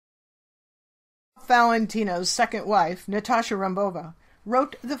Valentino's second wife, Natacha Rambova,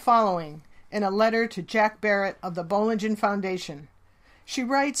 wrote the following in a letter to Jack Barrett of the Bollingen Foundation. She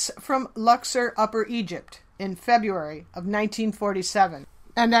writes from Luxor, Upper Egypt, in February of 1947,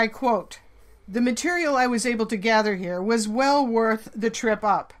 and I quote, "The material I was able to gather here was well worth the trip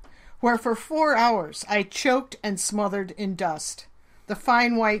up, where for 4 hours I choked and smothered in dust. The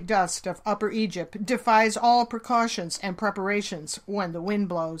fine white dust of Upper Egypt defies all precautions and preparations when the wind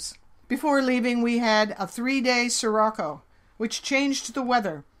blows. Before leaving, we had a 3-day sirocco, which changed the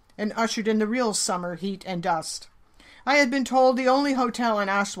weather and ushered in the real summer heat and dust. I had been told the only hotel in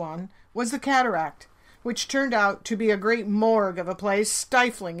Aswan was the Cataract, which turned out to be a great morgue of a place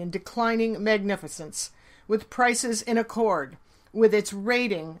stifling in declining magnificence, with prices in accord with its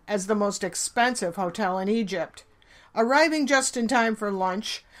rating as the most expensive hotel in Egypt. Arriving just in time for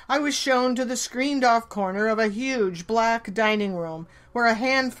lunch, I was shown to the screened-off corner of a huge black dining room where a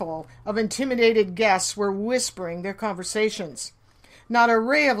handful of intimidated guests were whispering their conversations. Not a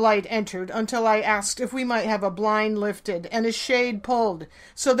ray of light entered until I asked if we might have a blind lifted and a shade pulled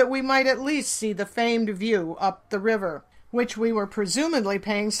so that we might at least see the famed view up the river, which we were presumably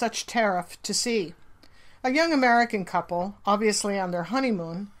paying such tariff to see. A young American couple, obviously on their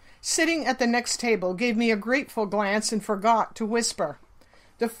honeymoon, sitting at the next table, gave me a grateful glance and forgot to whisper.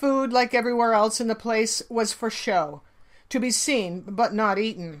 The food, like everywhere else in the place, was for show, to be seen but not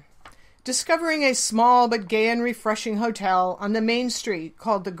eaten. Discovering a small but gay and refreshing hotel on the main street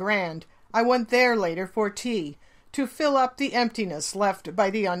called the Grand, I went there later for tea, to fill up the emptiness left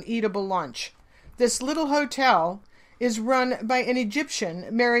by the uneatable lunch. This little hotel is run by an Egyptian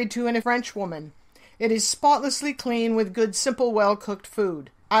married to a French woman. It is spotlessly clean with good, simple, well-cooked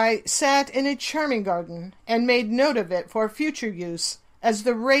food. I sat in a charming garden and made note of it for future use, as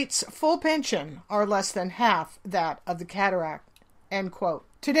the rates full pension are less than half that of the Cataract." End quote.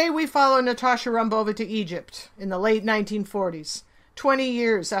 Today we follow Natacha Rambova to Egypt in the late 1940s, 20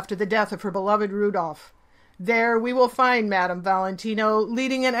 years after the death of her beloved Rudolph. There we will find Madame Valentino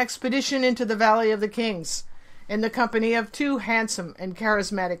leading an expedition into the Valley of the Kings, in the company of 2 handsome and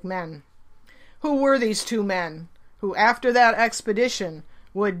charismatic men. Who were these 2 men, who after that expedition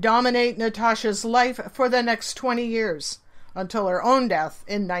would dominate Natacha's life for the next 20 years, until her own death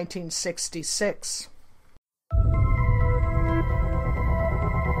in 1966.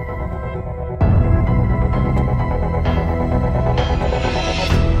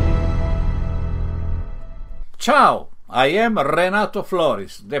 Ciao, I am Renato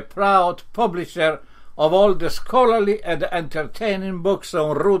Floris, the proud publisher of all the scholarly and entertaining books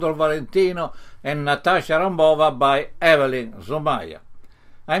on Rudolph Valentino and Natacha Rambova by Evelyn Zumaya.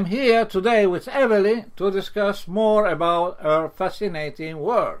 I'm here today with Evelyn to discuss more about her fascinating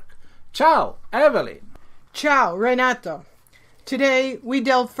work. Ciao, Evelyn. Ciao, Renato. Today we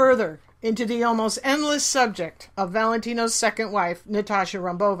delve further into the almost endless subject of Valentino's second wife, Natacha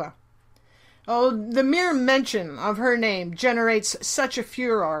Rambova. Oh, the mere mention of her name generates such a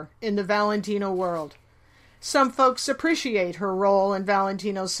furor in the Valentino world. Some folks appreciate her role in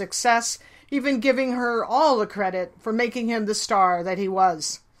Valentino's success, even giving her all the credit for making him the star that he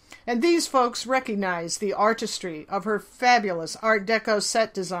was. And these folks recognize the artistry of her fabulous Art Deco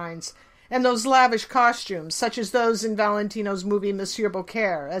set designs and those lavish costumes, such as those in Valentino's movie Monsieur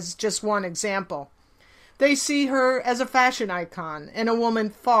Beaucaire, as just one example. They see her as a fashion icon and a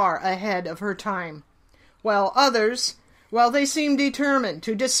woman far ahead of her time, while others, they seem determined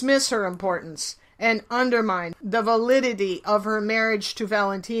to dismiss her importance and undermine the validity of her marriage to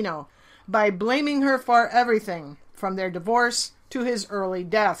Valentino by blaming her for everything, from their divorce to his early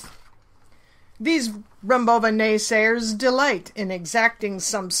death. These Rambova naysayers delight in exacting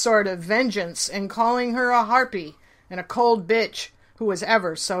some sort of vengeance and calling her a harpy and a cold bitch who was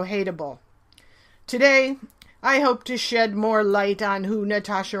ever so hateable. Today, I hope to shed more light on who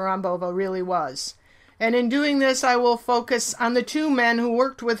Natacha Rambova really was, and in doing this I will focus on the 2 men who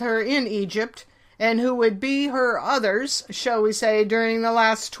worked with her in Egypt and who would be her others, shall we say, during the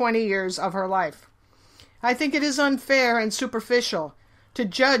last 20 years of her life. I think it is unfair and superficial to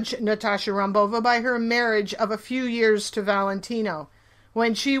judge Natacha Rambova by her marriage of a few years to Valentino,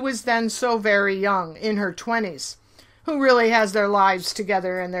 when she was then so very young, in her 20s. Who really has their lives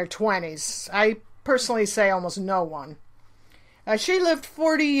together in their 20s? I personally say almost no one. She lived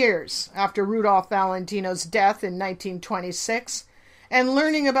 40 years after Rudolph Valentino's death in 1926, and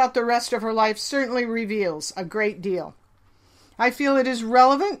learning about the rest of her life certainly reveals a great deal. I feel it is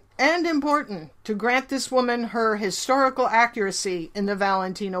relevant and important to grant this woman her historical accuracy in the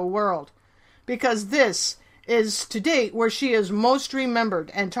Valentino world, because this is to date where she is most remembered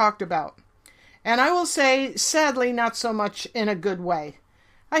and talked about. And I will say, sadly, not so much in a good way.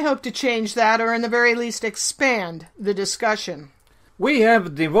 I hope to change that, or in the very least expand the discussion. We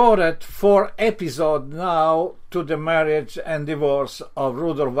have devoted 4 episodes now to the marriage and divorce of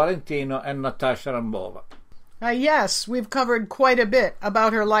Rudolph Valentino and Natacha Rambova. Yes, we've covered quite a bit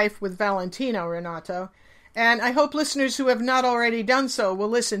about her life with Valentino, Renato, and I hope listeners who have not already done so will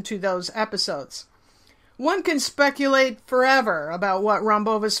listen to those episodes. One can speculate forever about what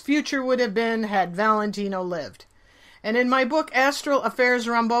Rambova's future would have been had Valentino lived. And in my book, Astral Affairs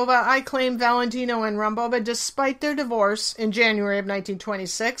Rambova, I claim Valentino and Rambova, despite their divorce in January of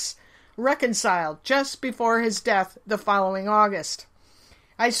 1926, reconciled just before his death the following August.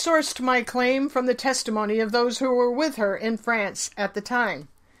 I sourced my claim from the testimony of those who were with her in France at the time.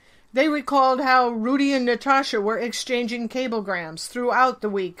 They recalled how Rudy and Natacha were exchanging cablegrams throughout the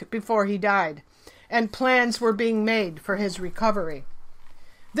week before he died, and plans were being made for his recovery.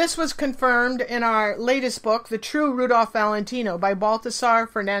 This was confirmed in our latest book, The True Rudolph Valentino, by Baltasar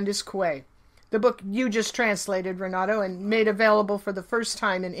Fernandez Coué, the book you just translated, Renato, and made available for the first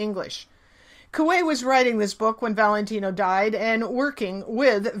time in English. Coué was writing this book when Valentino died and working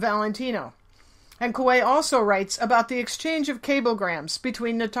with Valentino. And Coué also writes about the exchange of cablegrams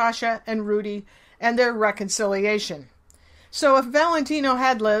between Natacha and Rudy and their reconciliation. So if Valentino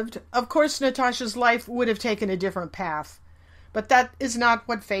had lived, of course Natacha's life would have taken a different path. But that is not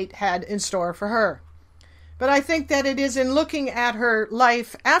what fate had in store for her. But I think that it is in looking at her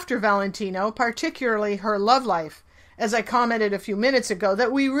life after Valentino, particularly her love life, as I commented a few minutes ago,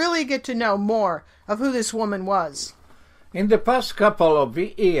 that we really get to know more of who this woman was. In the past couple of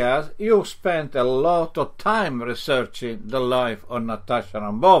years, you spent a lot of time researching the life of Natacha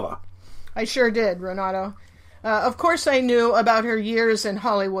Rambova. I sure did, Renato. Of course I knew about her years in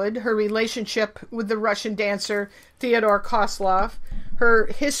Hollywood, her relationship with the Russian dancer Theodore Kozlov, her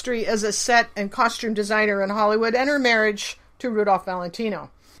history as a set and costume designer in Hollywood, and her marriage to Rudolph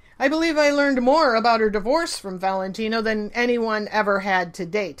Valentino. I believe I learned more about her divorce from Valentino than anyone ever had to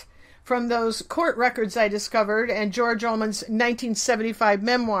date. From those court records I discovered and George Ullman's 1975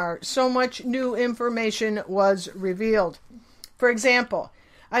 memoir, so much new information was revealed. For example,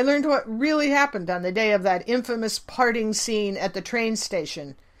 I learned what really happened on the day of that infamous parting scene at the train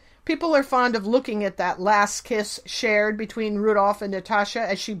station. People are fond of looking at that last kiss shared between Rudolph and Natacha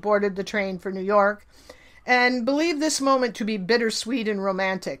as she boarded the train for New York, and believe this moment to be bittersweet and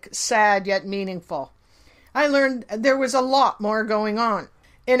romantic, sad yet meaningful. I learned there was a lot more going on.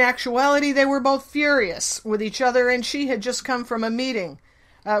 In actuality, they were both furious with each other, and she had just come from a meeting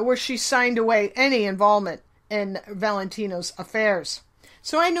where she signed away any involvement in Valentino's affairs.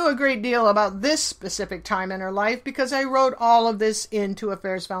 So I knew a great deal about this specific time in her life because I wrote all of this into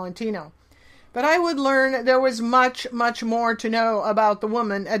Affairs Valentino. But I would learn there was much, much more to know about the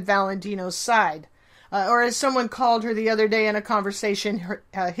woman at Valentino's side, or as someone called her the other day in a conversation,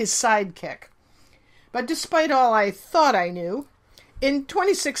 his sidekick. But despite all I thought I knew, in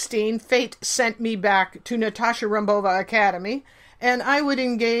 2016, fate sent me back to Natacha Rambova Academy, and I would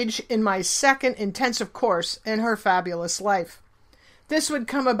engage in my second intensive course in her fabulous life. This would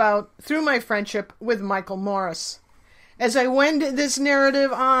come about through my friendship with Michael Morris. As I wend this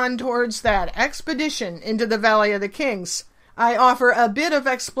narrative on towards that expedition into the Valley of the Kings, I offer a bit of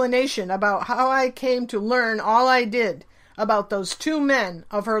explanation about how I came to learn all I did about those two men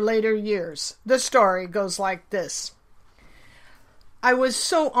of her later years. The story goes like this. I was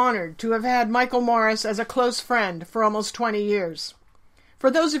so honored to have had Michael Morris as a close friend for almost 20 years. For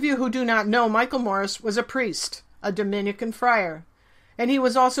those of you who do not know, Michael Morris was a priest, a Dominican friar, and he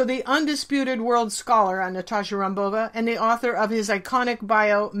was also the undisputed world scholar on Natacha Rambova and the author of his iconic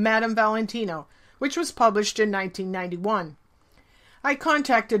bio, Madame Valentino, which was published in 1991. I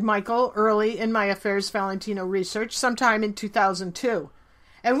contacted Michael early in my Affairs Valentino research sometime in 2002,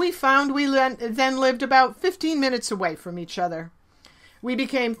 and we found we then lived about 15 minutes away from each other. We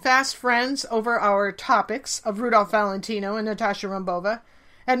became fast friends over our topics of Rudolph Valentino and Natacha Rambova,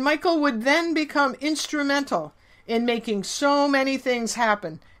 and Michael would then become instrumental in making so many things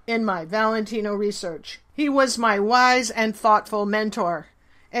happen in my Valentino research. He was my wise and thoughtful mentor,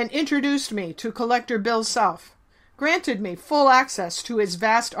 and introduced me to collector Bill Self, granted me full access to his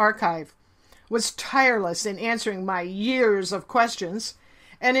vast archive, was tireless in answering my years of questions,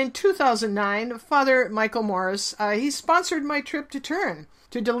 and in 2009, Father Michael Morris, he sponsored my trip to Turin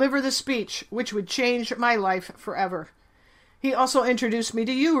to deliver the speech which would change my life forever. He also introduced me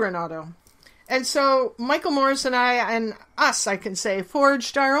to you, Renato. And so Michael Morris and I can say,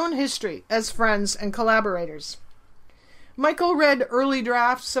 forged our own history as friends and collaborators. Michael read early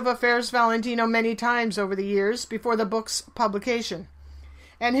drafts of Affairs Valentino many times over the years before the book's publication,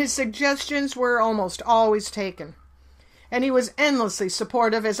 and his suggestions were almost always taken. and he was endlessly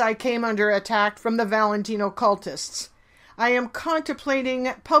supportive as I came under attack from the Valentino cultists. I am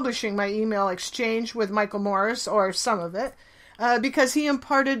contemplating publishing my email exchange with Michael Morris, or some of it, because he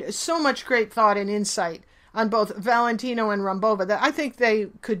imparted so much great thought and insight on both Valentino and Rambova that I think they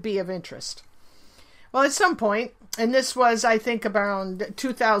could be of interest. Well, at some point, and this was, I think, around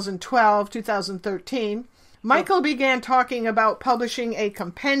 2012, 2013, Michael began talking about publishing a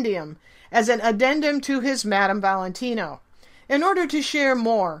compendium as an addendum to his Madame Valentino, in order to share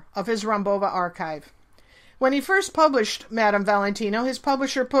more of his Rambova archive. When he first published Madame Valentino, his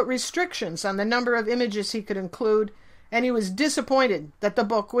publisher put restrictions on the number of images he could include, and he was disappointed that the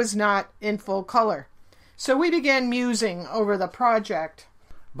book was not in full color. So we began musing over the project.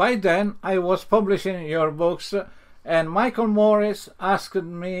 By then, I was publishing your books, and Michael Morris asked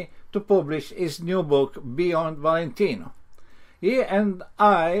me to publish his new book, Beyond Valentino. He and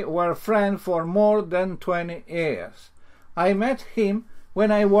I were friends for more than 20 years. I met him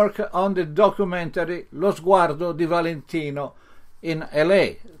when I worked on the documentary Lo Sguardo di Valentino in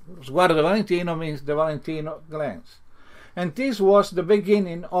L.A. Sguardo di Valentino means the Valentino glance. And this was the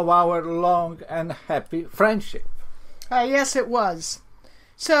beginning of our long and happy friendship. Yes, it was.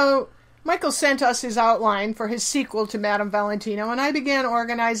 So, Michael sent us his outline for his sequel to Madame Valentino, and I began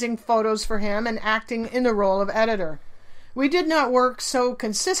organizing photos for him and acting in the role of editor. We did not work so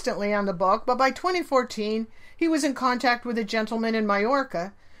consistently on the book, but by 2014 he was in contact with a gentleman in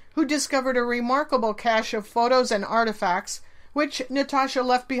Majorca who discovered a remarkable cache of photos and artifacts which Natacha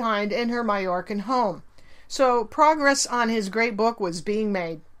left behind in her Majorcan home. So progress on his great book was being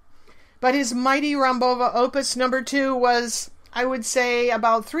made. But his mighty Rambova opus number 2 was, I would say,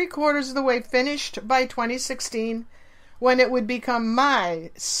 about 3/4 of the way finished by 2016, when it would become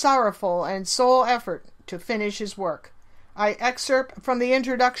my sorrowful and sole effort to finish his work. I excerpt from the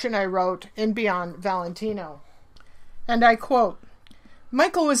introduction I wrote in Beyond Valentino. And I quote,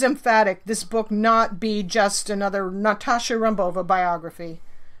 Michael was emphatic this book not be just another Natacha Rambova biography.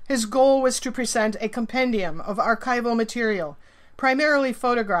 His goal was to present a compendium of archival material, primarily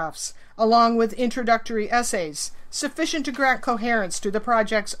photographs, along with introductory essays, sufficient to grant coherence to the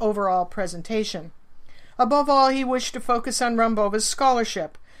project's overall presentation. Above all, he wished to focus on Rambova's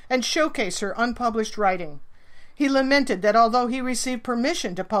scholarship and showcase her unpublished writing. He lamented that although he received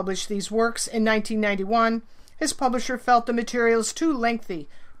permission to publish these works in 1991, his publisher felt the materials too lengthy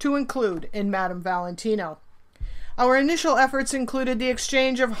to include in Madame Valentino. Our initial efforts included the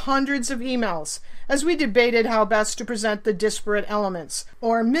exchange of hundreds of emails as we debated how best to present the disparate elements,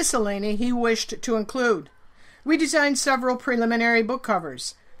 or miscellany, he wished to include. We designed several preliminary book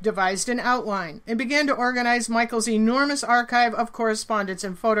covers, devised an outline, and began to organize Michael's enormous archive of correspondence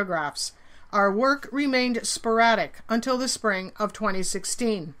and photographs. Our work remained sporadic until the spring of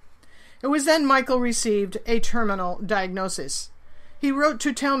 2016. It was then Michael received a terminal diagnosis. He wrote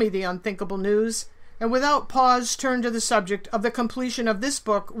to tell me the unthinkable news, and without pause turned to the subject of the completion of this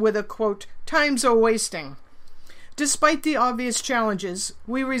book with a, quote, "Time's a-wasting." Despite the obvious challenges,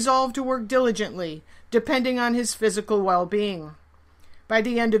 we resolved to work diligently, depending on his physical well-being. By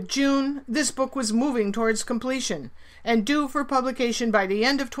the end of June, this book was moving towards completion, and due for publication by the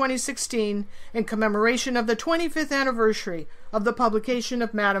end of 2016 in commemoration of the 25th anniversary of the publication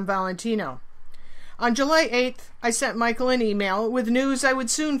of Madame Valentino. On July 8th, I sent Michael an email with news I would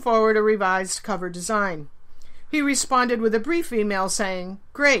soon forward a revised cover design. He responded with a brief email saying,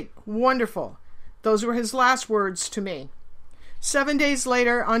 "Great, wonderful." Those were his last words to me. 7 days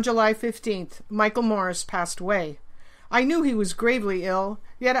later, on July 15th, Michael Morris passed away. I knew he was gravely ill,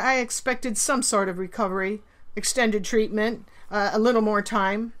 yet I expected some sort of recovery, extended treatment, a little more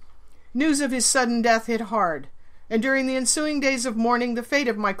time. News of his sudden death hit hard, and during the ensuing days of mourning, the fate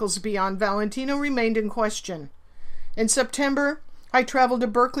of Michael's Beyond Valentino remained in question. In September, I traveled to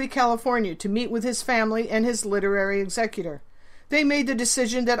Berkeley, California to meet with his family and his literary executor. They made the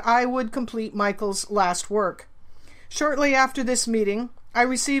decision that I would complete Michael's last work. Shortly after this meeting, I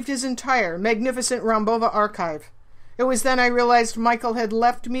received his entire magnificent Rambova archive. It was then I realized Michael had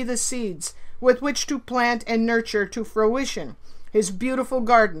left me the seeds with which to plant and nurture to fruition his beautiful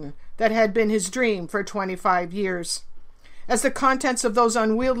garden that had been his dream for 25 years. As the contents of those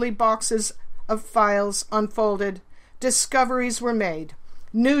unwieldy boxes of files unfolded, discoveries were made,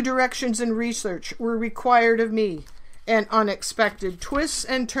 new directions in research were required of me, and unexpected twists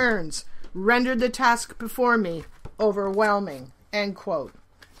and turns rendered the task before me overwhelming." End quote.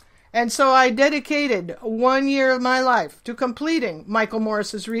 And so I dedicated 1 year of my life to completing Michael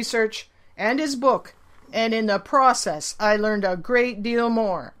Morris's research and his book, and in the process I learned a great deal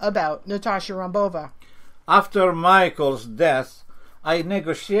more about Natacha Rambova. After Michael's death, I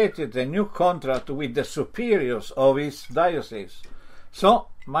negotiated a new contract with the superiors of his diocese. So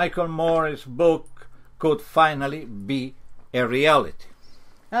Michael Moore's book could finally be a reality.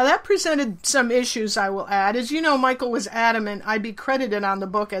 Now that presented some issues, I will add. As you know, Michael was adamant I be credited on the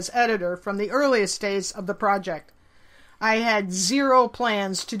book as editor from the earliest days of the project. I had zero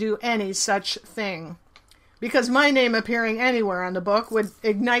plans to do any such thing, because my name appearing anywhere on the book would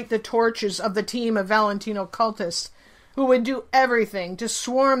ignite the torches of the team of Valentino cultists, who would do everything to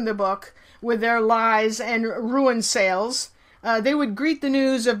swarm the book with their lies and ruin sales. They would greet the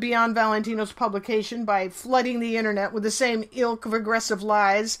news of Beyond Valentino's publication by flooding the internet with the same ilk of aggressive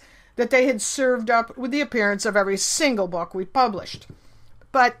lies that they had served up with the appearance of every single book we published.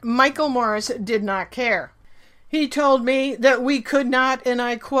 But Michael Morris did not care. He told me that we could not, and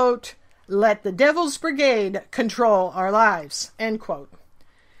I quote, "let the Devil's Brigade control our lives," end quote.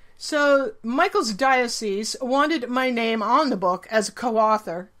 So Michael's diocese wanted my name on the book as a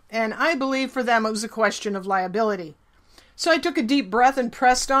co-author, and I believe for them it was a question of liability. So I took a deep breath and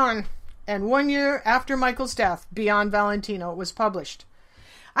pressed on, and 1 year after Michael's death, Beyond Valentino was published.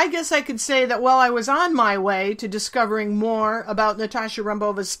 I guess I could say that while I was on my way to discovering more about Natacha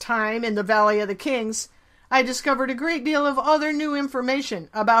Rambova's time in the Valley of the Kings, I discovered a great deal of other new information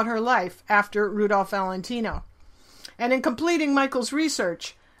about her life after Rudolph Valentino. And in completing Michael's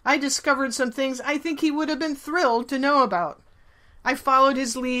research, I discovered some things I think he would have been thrilled to know about. I followed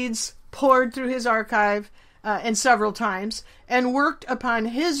his leads, poured through his archive, and several times, and worked upon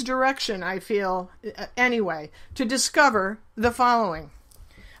his direction, I feel, anyway, to discover the following.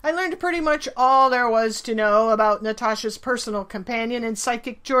 I learned pretty much all there was to know about Natacha's personal companion and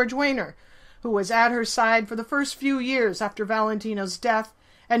psychic George Wehner, who was at her side for the first few years after Valentino's death,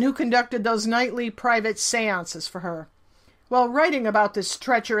 and who conducted those nightly private seances for her. While writing about this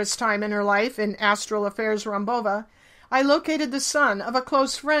treacherous time in her life in Astral Affairs Rambova, I located the son of a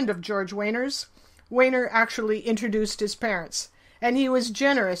close friend of George Wehner's. Wehner actually introduced his parents, and he was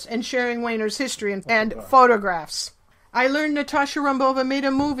generous in sharing Wehner's history and photographs. I learned Natacha Rambova made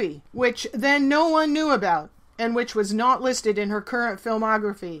a movie, which then no one knew about, and which was not listed in her current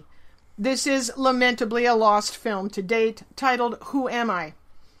filmography. This is lamentably a lost film to date, titled Who Am I?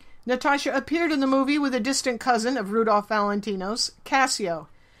 Natacha appeared in the movie with a distant cousin of Rudolph Valentino's, Cassio,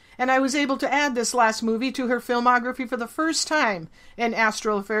 and I was able to add this last movie to her filmography for the first time in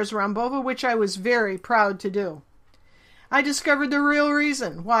Astral Affairs Rambova, which I was very proud to do. I discovered the real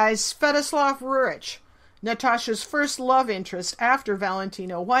reason why Svetoslav Rurich, Natacha's first love interest after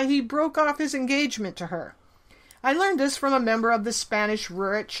Valentino, why he broke off his engagement to her. I learned this from a member of the Spanish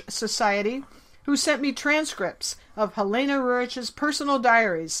Rurich Society, who sent me transcripts of Helena Rurich's personal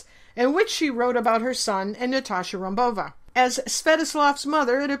diaries, in which she wrote about her son and Natacha Rambova. As Svetoslav's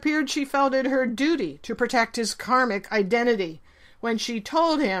mother, it appeared she felt it her duty to protect his karmic identity when she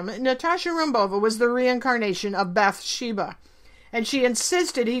told him Natacha Rambova was the reincarnation of Bathsheba, and she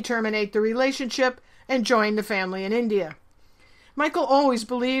insisted he terminate the relationship and join the family in India. Michael always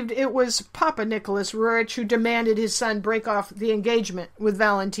believed it was Papa Nicholas Rurich who demanded his son break off the engagement with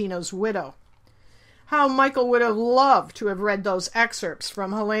Valentino's widow. How Michael would have loved to have read those excerpts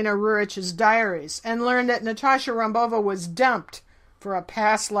from Helena Rurich's diaries and learned that Natacha Rambova was dumped for a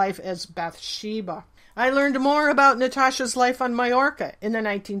past life as Bathsheba. I learned more about Natacha's life on Majorca in the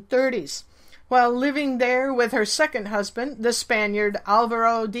 1930s, while living there with her second husband, the Spaniard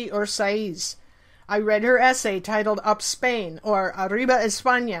Álvaro de Orsaiz. I read her essay titled Up Spain, or Arriba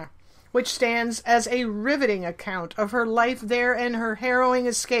España, which stands as a riveting account of her life there and her harrowing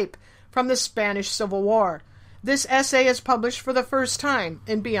escape from the Spanish Civil War. This essay is published for the first time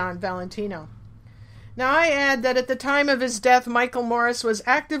in Beyond Valentino. Now I add that at the time of his death, Michael Morris was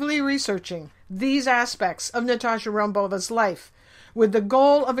actively researching these aspects of Natacha Rambova's life, with the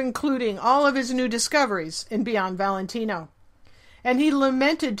goal of including all of his new discoveries in Beyond Valentino. And he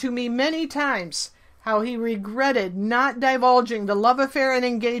lamented to me many times how he regretted not divulging the love affair and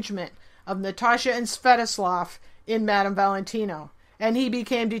engagement of Natacha and Svetoslav in Madame Valentino, and he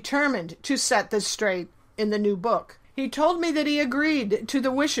became determined to set this straight in the new book. He told me that he agreed to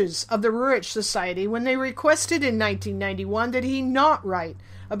the wishes of the Rurich Society when they requested in 1991 that he not write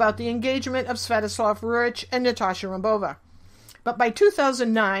about the engagement of Svetoslav Rurich and Natacha Rambova. But by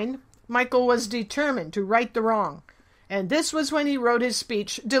 2009, Michael was determined to right the wrong, and this was when he wrote his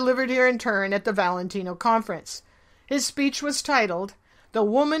speech delivered here in turn at the Valentino Conference. His speech was titled, "The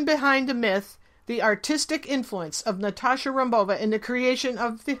Woman Behind the Myth, the Artistic Influence of Natacha Rambova in the Creation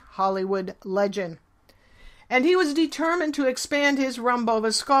of the Hollywood Legend." And he was determined to expand his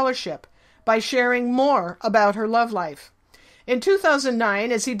Rambova scholarship by sharing more about her love life. In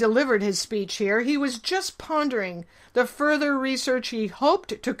 2009, as he delivered his speech here, he was just pondering the further research he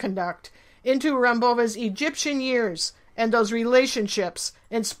hoped to conduct into Rambova's Egyptian years and those relationships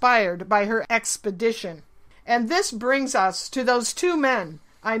inspired by her expedition. And this brings us to those two men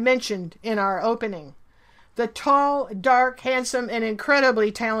I mentioned in our opening. The tall, dark, handsome, and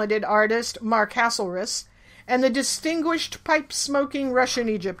incredibly talented artist Mark Hasselriis, and the distinguished pipe-smoking Russian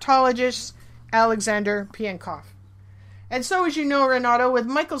Egyptologist Alexander Piankoff. And so, as you know, Renato, with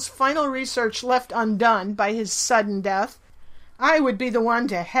Michael's final research left undone by his sudden death, I would be the one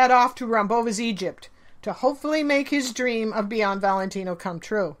to head off to Rambova's Egypt to hopefully make his dream of Beyond Valentino come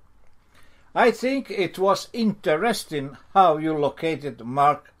true. I think it was interesting how you located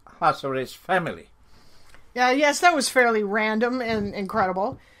Mark Hasselriis' family. Yes, that was fairly random and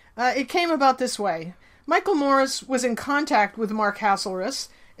incredible. It came about this way. Michael Morris was in contact with Mark Hasselriis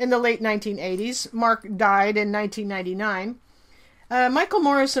in the late 1980s. Mark died in 1999. Michael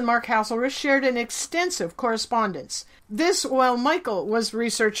Morris and Mark Hasselriis shared an extensive correspondence. This while Michael was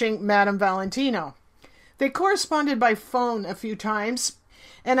researching Madame Valentino. They corresponded by phone a few times,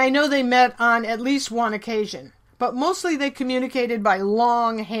 and I know they met on at least one occasion, but mostly they communicated by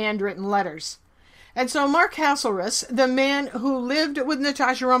long handwritten letters. And so Mark Hasselriis, the man who lived with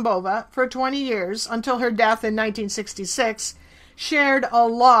Natacha Rambova for 20 years until her death in 1966, shared a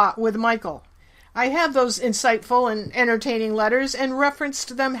lot with Michael. I have those insightful and entertaining letters and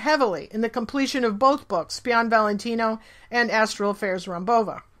referenced them heavily in the completion of both books, Beyond Valentino and Astral Affairs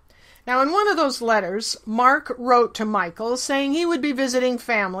Rambova. Now, in one of those letters, Mark wrote to Michael saying he would be visiting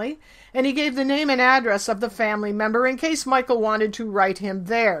family, and he gave the name and address of the family member in case Michael wanted to write him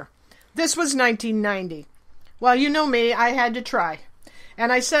there. This was 1990. Well, you know me, I had to try.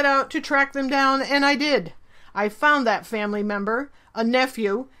 And I set out to track them down, and I did. I found that family member, a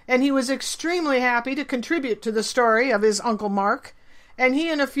nephew, and he was extremely happy to contribute to the story of his Uncle Mark, and he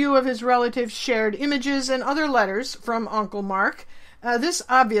and a few of his relatives shared images and other letters from Uncle Mark. This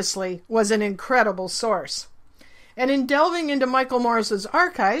obviously was an incredible source. And in delving into Michael Morris's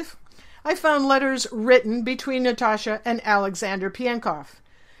archive, I found letters written between Natacha and Alexander Piankoff.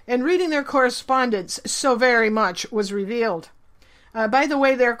 And reading their correspondence, so very much was revealed. By the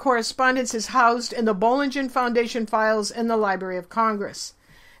way, their correspondence is housed in the Bollingen Foundation files in the Library of Congress.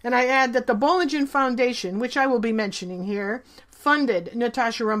 And I add that the Bollingen Foundation, which I will be mentioning here, funded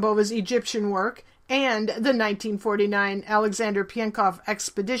Natacha Rambova's Egyptian work and the 1949 Alexander Piankoff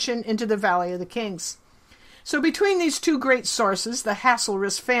expedition into the Valley of the Kings. So between these two great sources, the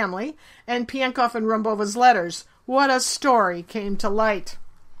Hasselriis family and Piankoff and Rambova's letters, what a story came to light.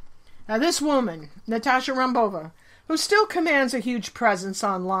 Now this woman, Natacha Rambova, who still commands a huge presence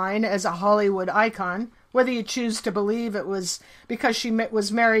online as a Hollywood icon, whether you choose to believe it was because she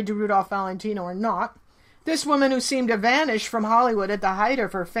was married to Rudolph Valentino or not, this woman who seemed to vanish from Hollywood at the height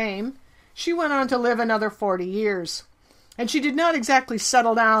of her fame, she went on to live another 40 years. And she did not exactly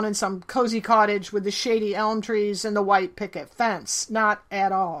settle down in some cozy cottage with the shady elm trees and the white picket fence. Not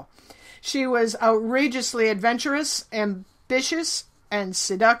at all. She was outrageously adventurous, ambitious, and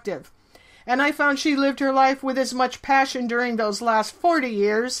seductive. And I found she lived her life with as much passion during those last 40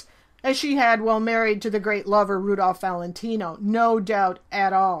 years as she had while married to the great lover Rudolph Valentino. No doubt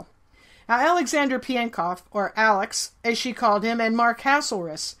at all. Now, Alexander Piankoff, or Alex, as she called him, and Mark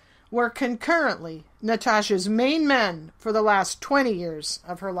Hasselriis were concurrently Natacha's main men for the last 20 years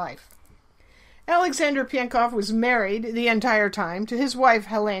of her life. Alexander Piankoff was married the entire time to his wife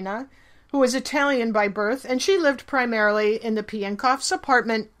Helena, who was Italian by birth, and she lived primarily in the Piankoff's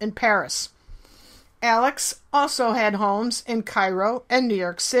apartment in Paris. Alex also had homes in Cairo and New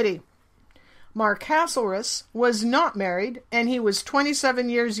York City. Mark Hasselriis was not married, and he was 27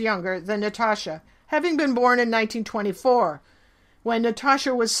 years younger than Natacha, having been born in 1924, when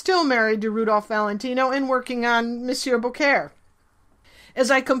Natacha was still married to Rudolph Valentino and working on Monsieur Beaucaire.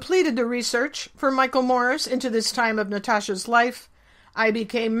 As I completed the research for Michael Morris into this time of Natacha's life, I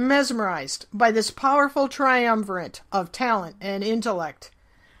became mesmerized by this powerful triumvirate of talent and intellect.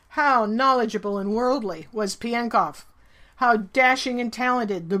 How knowledgeable and worldly was Piankoff. How dashing and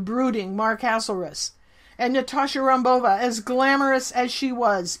talented the brooding Mark Hasselriis. And Natacha Rambova, as glamorous as she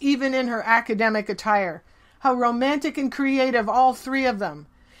was, even in her academic attire. How romantic and creative all three of them.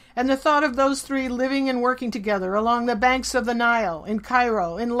 And the thought of those three living and working together along the banks of the Nile, in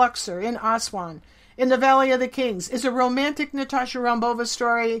Cairo, in Luxor, in Aswan, in the Valley of the Kings, is a romantic Natacha Rambova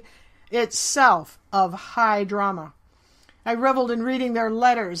story itself of high drama. I reveled in reading their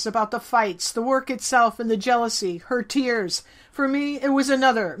letters about the fights, the work itself, and the jealousy, her tears. For me, it was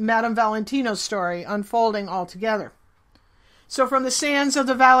another Madame Valentino story unfolding altogether. So from the sands of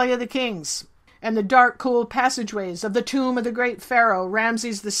the Valley of the Kings, and the dark, cool passageways of the tomb of the great pharaoh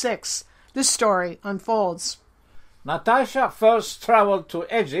Ramses VI, the story unfolds. Natacha first traveled to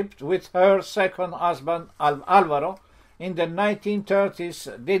Egypt with her second husband, Alvaro, in the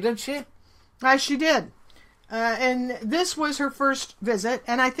 1930s, didn't she? She did. And this was her first visit,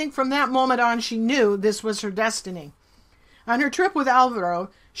 and I think from that moment on she knew this was her destiny. On her trip with Alvaro,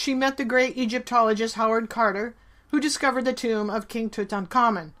 she met the great Egyptologist Howard Carter, who discovered the tomb of King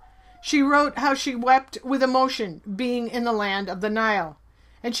Tutankhamun. She wrote how she wept with emotion being in the land of the Nile,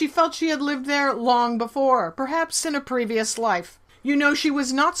 and she felt she had lived there long before, perhaps in a previous life. You know, she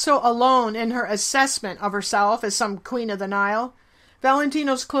was not so alone in her assessment of herself as some queen of the Nile.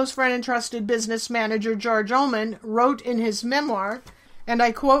 Valentino's close friend and trusted business manager George Ullman wrote in his memoir, and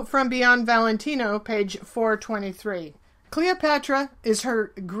I quote from Beyond Valentino, page 423, "Cleopatra is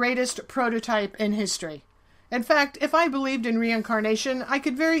her greatest prototype in history. In fact, if I believed in reincarnation, I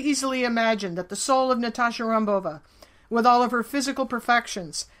could very easily imagine that the soul of Natacha Rambova, with all of her physical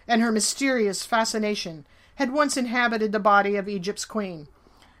perfections and her mysterious fascination, had once inhabited the body of Egypt's queen,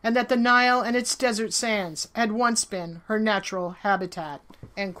 and that the Nile and its desert sands had once been her natural habitat."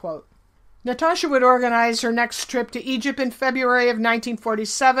 End quote. Natacha would organize her next trip to Egypt in February of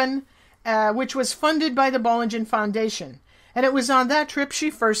 1947, which was funded by the Bollingen Foundation, and it was on that trip she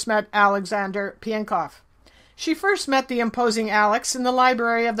first met Alexander Piankoff. She first met the imposing Alex in the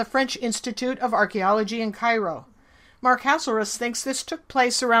library of the French Institute of Archaeology in Cairo. Mark Hasselriis thinks this took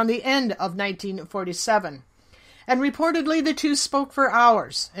place around the end of 1947. And reportedly the two spoke for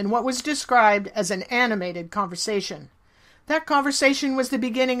hours in what was described as an animated conversation. That conversation was the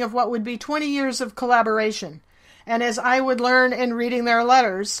beginning of what would be 20 years of collaboration, and as I would learn in reading their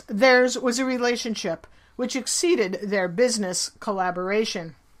letters, theirs was a relationship which exceeded their business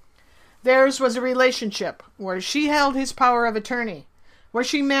collaboration. Theirs was a relationship where she held his power of attorney, where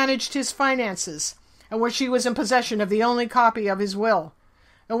she managed his finances, and where she was in possession of the only copy of his will,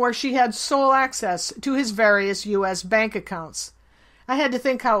 and where she had sole access to his various U.S. bank accounts. I had to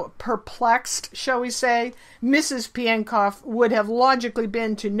think how perplexed, shall we say, Mrs. Piankoff would have logically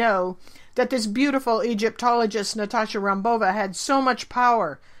been to know that this beautiful Egyptologist Natacha Rambova had so much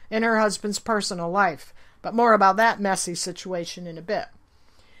power in her husband's personal life. But more about that messy situation in a bit.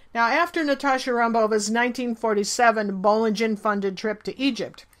 Now, after Natacha Rambova's 1947 Bollingen-funded trip to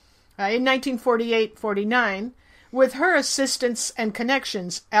Egypt, in 1948-49, with her assistance and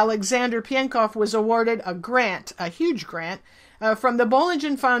connections, Alexander Piankoff was awarded a grant, a huge grant, from the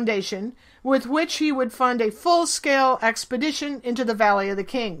Bollingen Foundation, with which he would fund a full-scale expedition into the Valley of the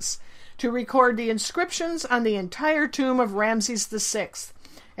Kings to record the inscriptions on the entire tomb of Ramses VI,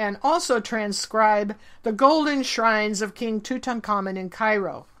 and also transcribe the golden shrines of King Tutankhamun in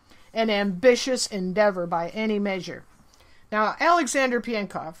Cairo, an ambitious endeavor by any measure. Now, Alexander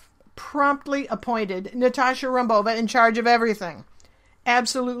Piankoff promptly appointed Natacha Rambova in charge of everything,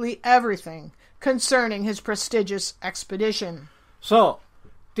 absolutely everything, concerning his prestigious expedition. So,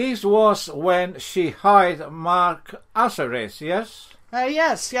 this was when she hired Mark Hasselriis, yes?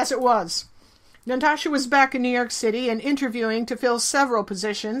 Yes, it was. Natacha was back in New York City and interviewing to fill several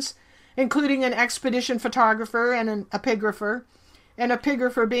positions, including an expedition photographer and an epigrapher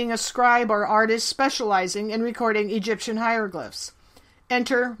being a scribe or artist specializing in recording Egyptian hieroglyphs.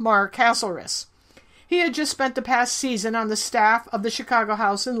 Enter Mark Hasselriis. He had just spent the past season on the staff of the Chicago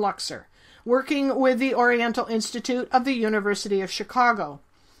House in Luxor, working with the Oriental Institute of the University of Chicago,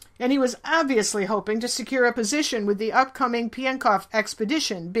 and he was obviously hoping to secure a position with the upcoming Piankoff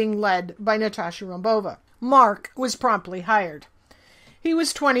expedition being led by Natacha Rambova. Mark was promptly hired. He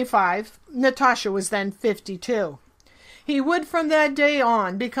was 25, Natacha was then 52. He would from that day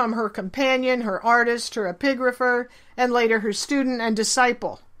on become her companion, her artist, her epigrapher, and later her student and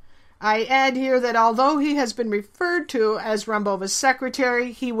disciple. I add here that although he has been referred to as Rambova's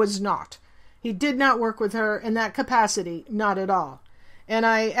secretary, he was not. He did not work with her in that capacity, not at all. And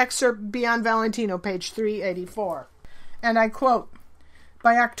I excerpt Beyond Valentino, page 384. And I quote,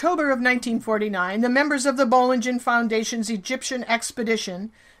 "By October of 1949, the members of the Bollingen Foundation's Egyptian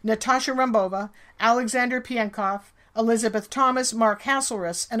expedition, Natacha Rambova, Alexander Piankoff, Elizabeth Thomas, Mark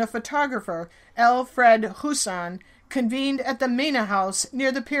Hasselriis, and a photographer, L. Fred Hussan, convened at the Mena House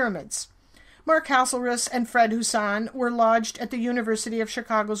near the pyramids. Mark Hasselriis and Fred Hussan were lodged at the University of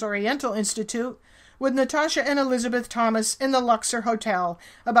Chicago's Oriental Institute, with Natacha and Elizabeth Thomas in the Luxor Hotel,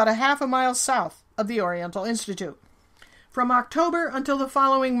 about a half a mile south of the Oriental Institute. From October until the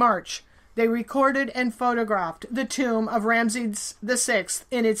following March, they recorded and photographed the tomb of Ramses VI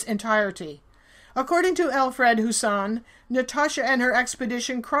in its entirety. According to Alfred Hussan, Natacha and her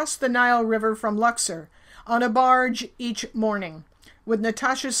expedition crossed the Nile River from Luxor on a barge each morning, with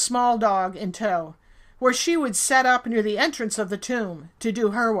Natasha's small dog in tow, where she would set up near the entrance of the tomb to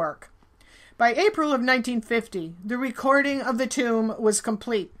do her work. By April of 1950, the recording of the tomb was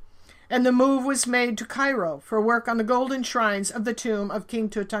complete, and the move was made to Cairo for work on the golden shrines of the tomb of King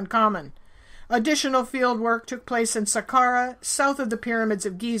Tutankhamun. Additional field work took place in Saqqara, south of the pyramids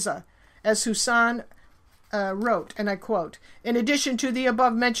of Giza, as Hussan wrote, and I quote, "In addition to the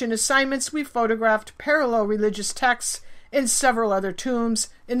above-mentioned assignments, we photographed parallel religious texts in several other tombs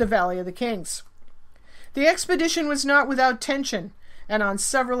in the Valley of the Kings." The expedition was not without tension, and on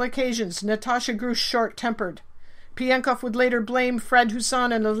several occasions Natasha grew short-tempered. Piankoff would later blame Fred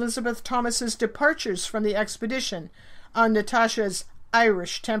Hussan and Elizabeth Thomas's departures from the expedition on Natasha's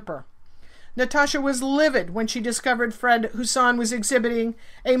Irish temper. Natasha was livid when she discovered Fred Hussan was exhibiting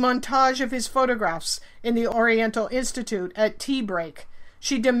a montage of his photographs in the Oriental Institute at tea break.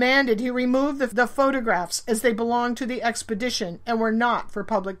 She demanded he remove the photographs as they belonged to the expedition and were not for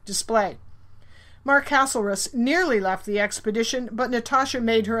public display. Mark Hasselriis nearly left the expedition, but Natasha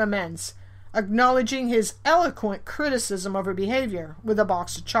made her amends, acknowledging his eloquent criticism of her behavior with a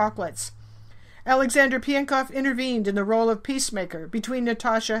box of chocolates. Alexander Piankoff intervened in the role of peacemaker between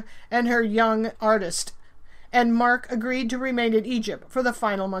Natasha and her young artist, and Mark agreed to remain in Egypt for the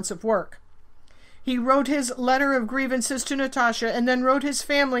final months of work. He wrote his letter of grievances to Natasha and then wrote his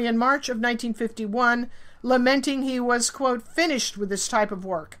family in March of 1951, lamenting he was, quote, "finished with this type of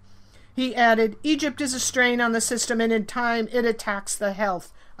work." He added, "Egypt is a strain on the system, and in time it attacks the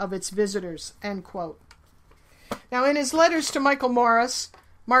health of its visitors," end quote. Now, in his letters to Michael Morris,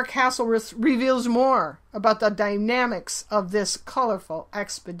 Mark Hasselriis reveals more about the dynamics of this colorful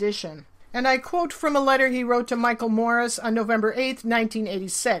expedition. And I quote from a letter he wrote to Michael Morris on November 8,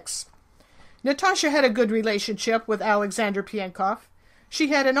 1986. Natasha had a good relationship with Alexander Piankoff. She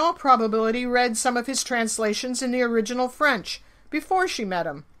had in all probability read some of his translations in the original French before she met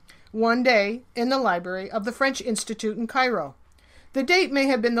him, one day in the library of the French Institute in Cairo. The date may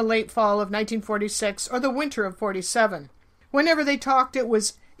have been the late fall of 1946 or the winter of 47. Whenever they talked, it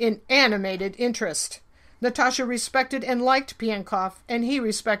was in animated interest. Natasha respected and liked Piankoff, and he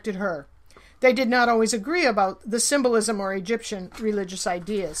respected her. They did not always agree about the symbolism or Egyptian religious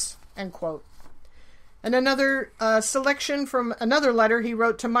ideas, end quote. And another selection from another letter he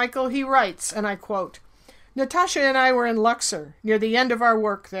wrote to Michael, he writes, and I quote, "Natasha and I were in Luxor, near the end of our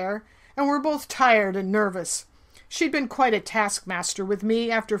work there, and were both tired and nervous. She'd been quite a taskmaster with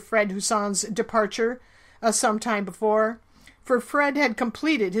me after Fred Hussan's departure some time before, for Fred had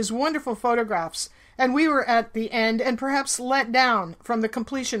completed his wonderful photographs, and we were at the end and perhaps let down from the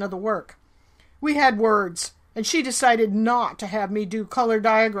completion of the work. We had words, and she decided not to have me do color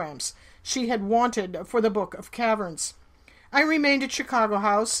diagrams she had wanted for the Book of Caverns. I remained at Chicago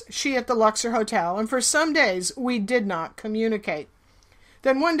House, she at the Luxor Hotel, and for some days we did not communicate.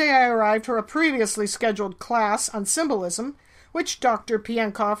 Then one day I arrived for a previously scheduled class on symbolism, which Dr.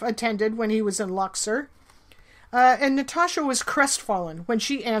 Piankoff attended when he was in Luxor, and Natasha was crestfallen when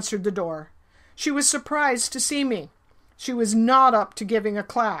she answered the door. She was surprised to see me. She was not up to giving a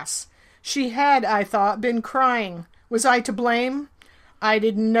class. She had, I thought, been crying. Was I to blame? I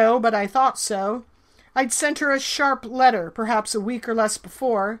didn't know, but I thought so. I'd sent her a sharp letter, perhaps a week or less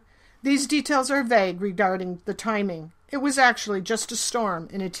before. These details are vague regarding the timing. It was actually just a storm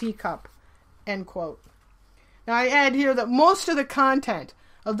in a teacup." End quote. Now I add here that most of the content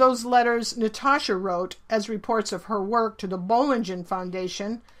of those letters Natasha wrote as reports of her work to the Bollingen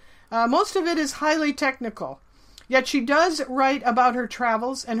Foundation, most of it is highly technical. Yet she does write about her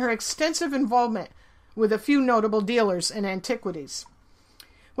travels and her extensive involvement with a few notable dealers in antiquities.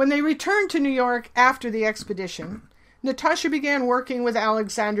 When they returned to New York after the expedition, Natasha began working with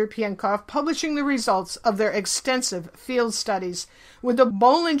Alexander Piankoff, publishing the results of their extensive field studies with the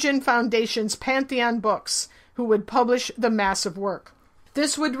Bollingen Foundation's Pantheon Books, who would publish the massive work.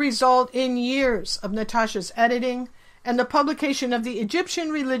 This would result in years of Natasha's editing and the publication of the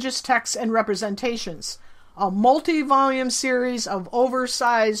Egyptian religious texts and representations, a multi-volume series of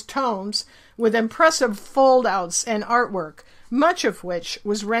oversized tomes with impressive fold-outs and artwork, much of which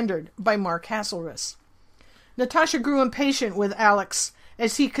was rendered by Mark Hasselriis. Natasha grew impatient with Alex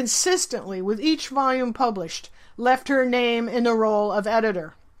as he consistently, with each volume published, left her name in the role of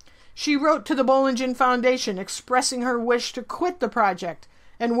editor. She wrote to the Bollingen Foundation expressing her wish to quit the project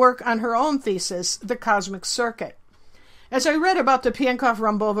and work on her own thesis, The Cosmic Circuit. As I read about the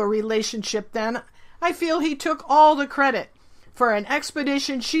Piankoff-Rambova relationship then, I feel he took all the credit for an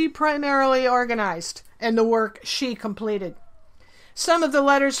expedition she primarily organized and the work she completed. Some of the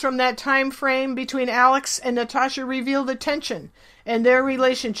letters from that time frame between Alex and Natasha reveal the tension in their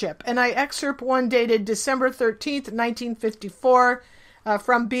relationship, and I excerpt one dated December 13th, 1954,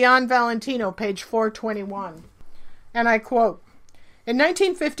 from Beyond Valentino, page 421. And I quote, "In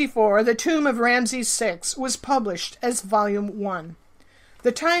 1954, The Tomb of Ramses VI was published as Volume 1.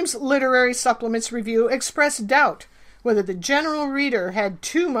 The Times Literary Supplements Review expressed doubt whether the general reader had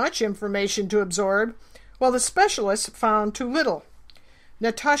too much information to absorb, while the specialists found too little.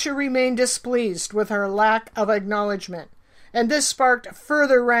 Natacha remained displeased with her lack of acknowledgement, and this sparked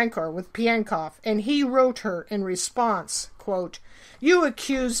further rancor with Piankoff, and he wrote her in response, quote, 'You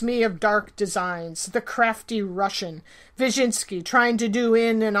accuse me of dark designs, the crafty Russian, Wyszynski trying to do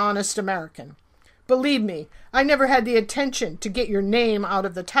in an honest American. Believe me, I never had the intention to get your name out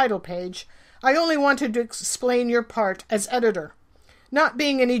of the title page. I only wanted to explain your part as editor. Not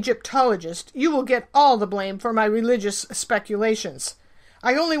being an Egyptologist, you will get all the blame for my religious speculations.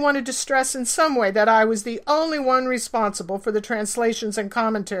 I only wanted to stress in some way that I was the only one responsible for the translations and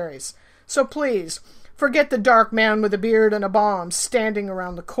commentaries. So please, forget the dark man with a beard and a bomb standing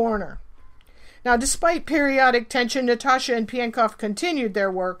around the corner.' Now, despite periodic tension, Natacha and Piankoff continued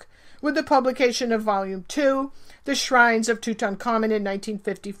their work with the publication of Volume 2, The Shrines of Tutankhamun in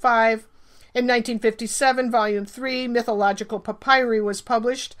 1955. In 1957, Volume 3, Mythological Papyri, was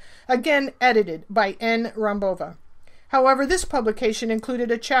published, again edited by N. Rambova. However, this publication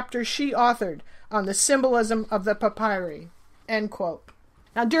included a chapter she authored on the symbolism of the papyri." End quote.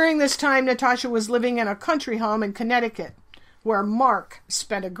 Now, during this time, Natacha was living in a country home in Connecticut, where Mark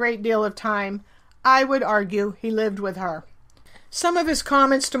spent a great deal of time. I would argue he lived with her. Some of his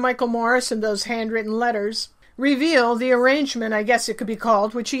comments to Michael Morris in those handwritten letters reveal the arrangement, I guess it could be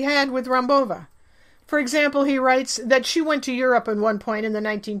called, which he had with Rambova. For example, he writes that she went to Europe at one point in the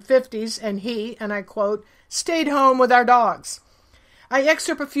 1950s, and he, and I quote, "stayed home with our dogs." I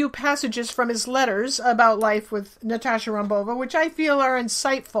excerpt a few passages from his letters about life with Natacha Rambova, which I feel are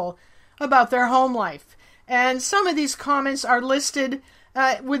insightful about their home life. And some of these comments are listed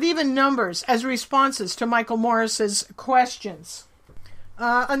with even numbers as responses to Michael Morris's questions.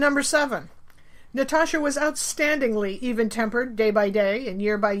 Number 7. Natacha was outstandingly even-tempered day by day and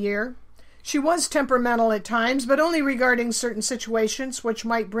year by year. She was temperamental at times, but only regarding certain situations which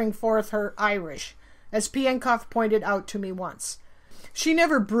might bring forth her Irish, as Piankoff pointed out to me once. She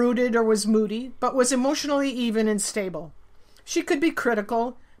never brooded or was moody, but was emotionally even and stable. She could be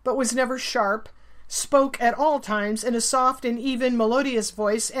critical, but was never sharp, spoke at all times in a soft and even melodious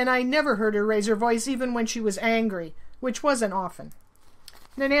voice, and I never heard her raise her voice even when she was angry, which wasn't often.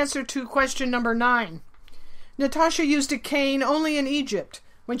 In answer to question number 9, Natacha used a cane only in Egypt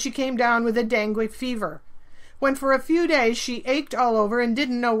when she came down with a dengue fever, when for a few days she ached all over and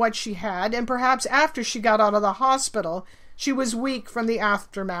didn't know what she had, and perhaps after she got out of the hospital, she was weak from the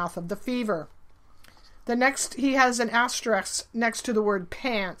aftermath of the fever. The next, he has an asterisk next to the word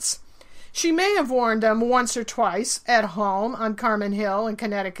pants. She may have worn them once or twice at home on Carmen Hill in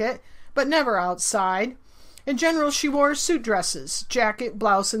Connecticut, but never outside. In general, she wore suit dresses, jacket,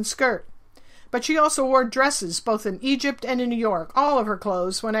 blouse, and skirt. But she also wore dresses both in Egypt and in New York. All of her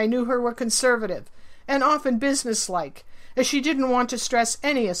clothes, when I knew her, were conservative and often businesslike, as she didn't want to stress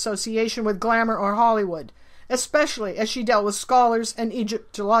any association with glamour or Hollywood, especially as she dealt with scholars and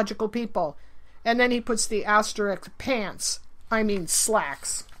Egyptological people. And then he puts the asterisk pants. I mean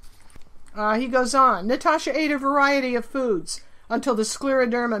slacks. He goes on. Natacha ate a variety of foods until the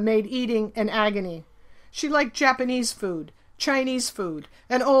scleroderma made eating an agony. She liked Japanese food, Chinese food,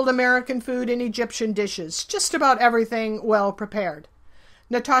 and old American food and Egyptian dishes, just about everything well prepared.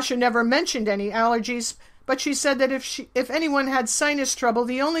 Natacha never mentioned any allergies, but she said that if anyone had sinus trouble,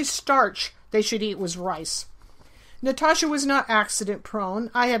 the only starch they should eat was rice. Natacha was not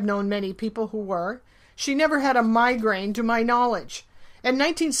accident-prone. I have known many people who were. She never had a migraine to my knowledge. In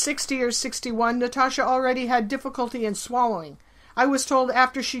 1960 or 61, Natacha already had difficulty in swallowing. I was told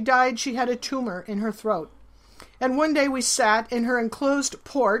after she died she had a tumor in her throat. And one day we sat in her enclosed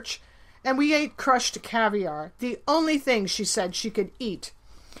porch and we ate crushed caviar, the only thing she said she could eat.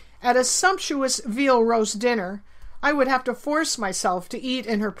 At a sumptuous veal roast dinner, I would have to force myself to eat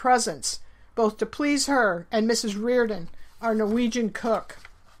in her presence, both to please her and Mrs. Reardon, our Norwegian cook.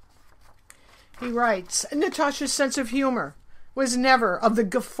 He writes, Natacha's sense of humor was never of the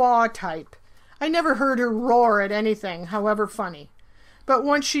guffaw type. I never heard her roar at anything, however funny. But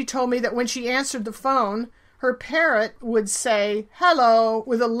once she told me that when she answered the phone, her parrot would say, "Hello,"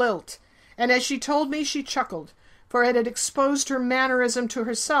 with a lilt, and as she told me, she chuckled, for it had exposed her mannerism to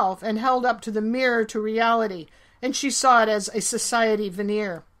herself and held up to the mirror to reality, and she saw it as a society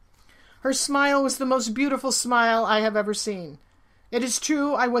veneer. Her smile was the most beautiful smile I have ever seen. It is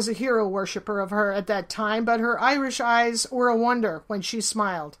true I was a hero worshipper of her at that time, but her Irish eyes were a wonder when she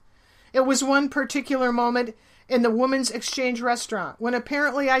smiled. It was one particular moment in the Women's Exchange restaurant when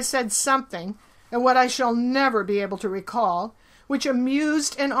apparently I said something, and what I shall never be able to recall, which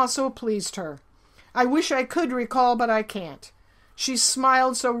amused and also pleased her. I wish I could recall, but I can't. She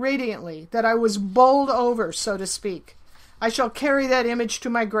smiled so radiantly that I was bowled over, so to speak. I shall carry that image to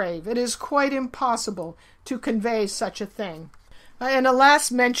my grave. It is quite impossible to convey such a thing. And a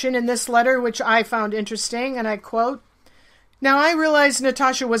last mention in this letter, which I found interesting, and I quote, "Now I realize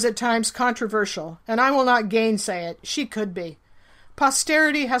Natacha was at times controversial, and I will not gainsay it. She could be.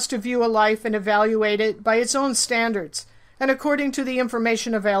 Posterity has to view a life and evaluate it by its own standards, and according to the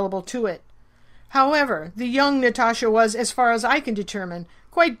information available to it. However, the young Natacha was, as far as I can determine,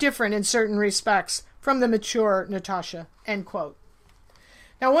 quite different in certain respects from the mature Natacha." End quote.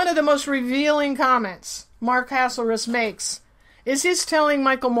 Now, one of the most revealing comments Mark Hasselriis makes is his telling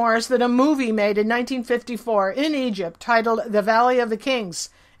Michael Morris that a movie made in 1954 in Egypt titled The Valley of the Kings,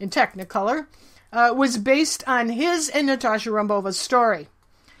 in Technicolor, was based on his and Natacha Rambova's story.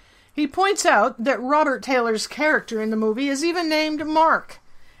 He points out that Robert Taylor's character in the movie is even named Mark,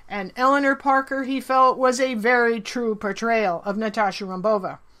 and Eleanor Parker, he felt, was a very true portrayal of Natacha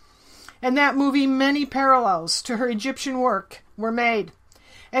Rambova. In that movie, many parallels to her Egyptian work were made.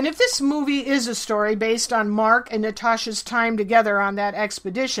 And if this movie is a story based on Mark and Natasha's time together on that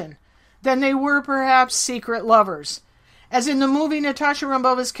expedition, then they were perhaps secret lovers. As in the movie, Natacha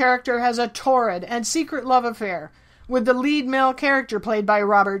Rambova's character has a torrid and secret love affair with the lead male character played by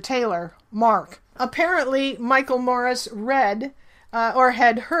Robert Taylor, Mark. Apparently, Michael Morris read or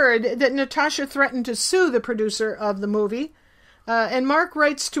had heard that Natacha threatened to sue the producer of the movie, and Mark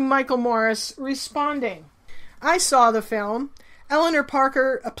writes to Michael Morris responding, "I saw the film. Eleanor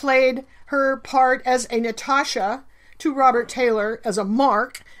Parker played her part as a Natacha to Robert Taylor as a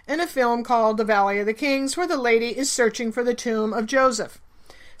Mark in a film called The Valley of the Kings, where the lady is searching for the tomb of Joseph.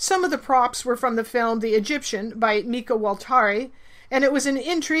 Some of the props were from the film The Egyptian by Mika Waltari, and it was an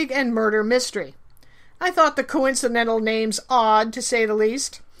intrigue and murder mystery. I thought the coincidental names odd, to say the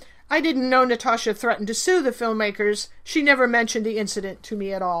least. I didn't know Natacha threatened to sue the filmmakers. She never mentioned the incident to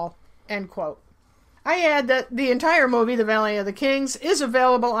me at all." End quote. I add that the entire movie, The Valley of the Kings, is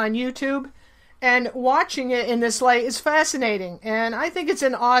available on YouTube, and watching it in this light is fascinating, and I think it's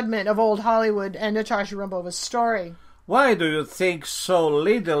an oddment of old Hollywood and Natacha Rambova's story. Why do you think so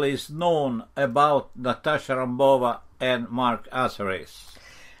little is known about Natacha Rambova and Mark Hasselriis?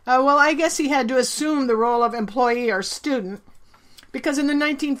 Well, I guess he had to assume the role of employee or student, because in the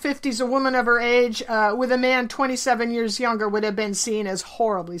 1950s, a woman of her age with a man 27 years younger would have been seen as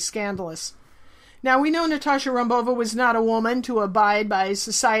horribly scandalous. Now, we know Natacha Rambova was not a woman to abide by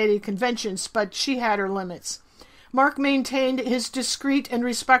society conventions, but she had her limits. Mark maintained his discreet and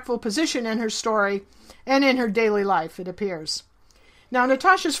respectful position in her story and in her daily life, it appears. Now,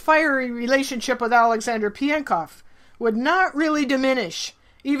 Natasha's fiery relationship with Alexander Piankoff would not really diminish,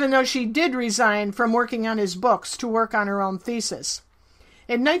 even though she did resign from working on his books to work on her own thesis.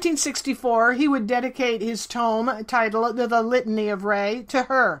 In 1964, he would dedicate his tome titled The Litany of Re to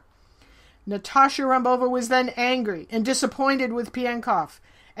her. Natacha Rambova was then angry and disappointed with Piankoff,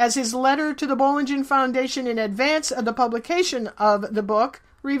 as his letter to the Bollingen Foundation in advance of the publication of the book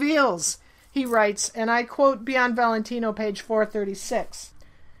reveals. He writes, and I quote Beyond Valentino, page 436.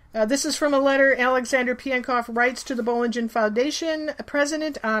 This is from a letter Alexander Piankoff writes to the Bollingen Foundation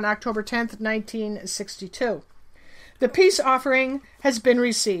president on October 10th, 1962. "The peace offering has been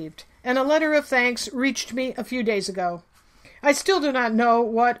received, and a letter of thanks reached me a few days ago. I still do not know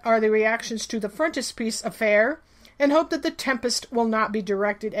what are the reactions to the frontispiece affair, and hope that the tempest will not be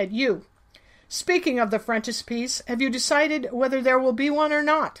directed at you. Speaking of the frontispiece, have you decided whether there will be one or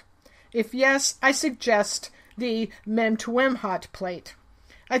not? If yes, I suggest the Memtuemhat plate.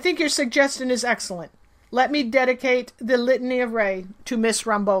 I think your suggestion is excellent. Let me dedicate the Litany of Re to Miss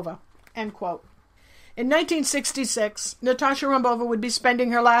Rambova." End quote. In 1966, Natacha Rambova would be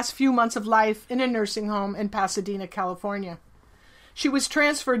spending her last few months of life in a nursing home in Pasadena, California. She was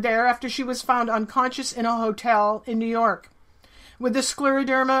transferred there after she was found unconscious in a hotel in New York. With the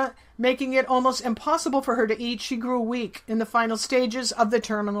scleroderma making it almost impossible for her to eat, she grew weak in the final stages of the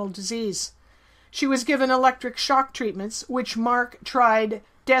terminal disease. She was given electric shock treatments, which Mark tried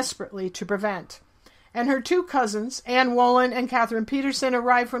desperately to prevent. And her two cousins, Ann Wolin and Catherine Peterson,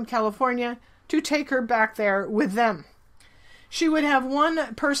 arrived from California to take her back there with them. She would have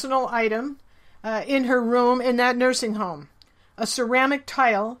one personal item in her room in that nursing home, a ceramic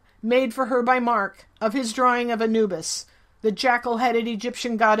tile made for her by Mark of his drawing of Anubis, the jackal-headed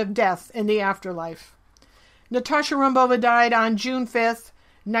Egyptian god of death in the afterlife. Natacha Rambova died on June 5th,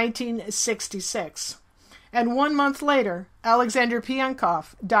 1966. And 1 month later, Alexander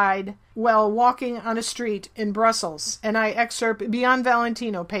Piankoff died while walking on a street in Brussels. And I excerpt Beyond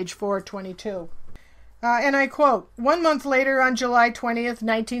Valentino, page 422. And I quote, "1 month later, on July 20th,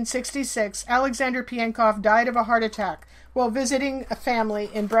 1966, Alexander Piankoff died of a heart attack while visiting a family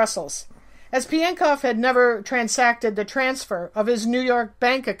in Brussels. As Piankoff had never transacted the transfer of his New York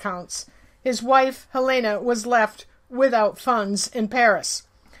bank accounts, his wife, Helena, was left without funds in Paris.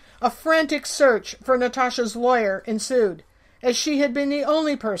 A frantic search for Natacha's lawyer ensued, as she had been the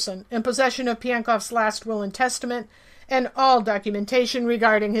only person in possession of Piankoff's last will and testament and all documentation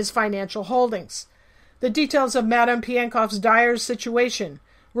regarding his financial holdings. The details of Madame Piankoff's dire situation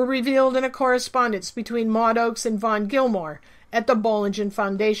were revealed in a correspondence between Maud Oakes and Von Gilmore at the Bollingen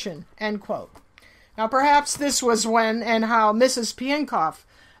Foundation." End quote. Now, perhaps this was when and how Mrs. Piankoff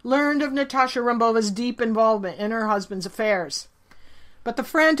learned of Natacha Rambova's deep involvement in her husband's affairs. But the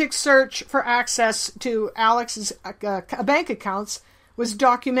frantic search for access to Alex's bank accounts was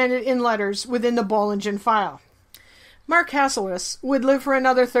documented in letters within the Bollingen file. Mark Hasselriis would live for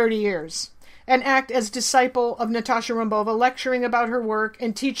another 30 years and act as disciple of Natacha Rambova, lecturing about her work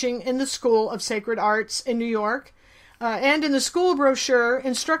and teaching in the School of Sacred Arts in New York. And in the school brochure,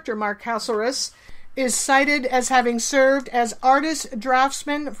 instructor Mark Hasselriis is cited as having served as artist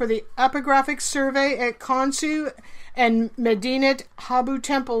draftsman for the epigraphic survey at Khonsu and Medinat Habu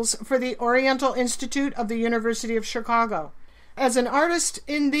temples for the Oriental Institute of the University of Chicago. As an artist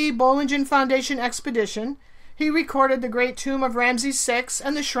in the Bollingen Foundation expedition, he recorded the Great Tomb of Ramses VI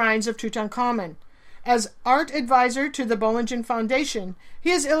and the shrines of Tutankhamun. As art advisor to the Bollingen Foundation, he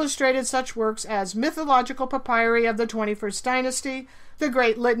has illustrated such works as Mythological Papyri of the 21st Dynasty, The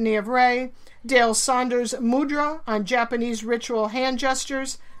Great Litany of Re, Dale Saunders' Mudra on Japanese ritual hand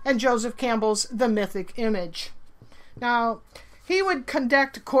gestures, and Joseph Campbell's The Mythic Image. Now, he would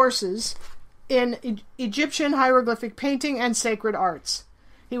conduct courses in Egyptian hieroglyphic painting and sacred arts.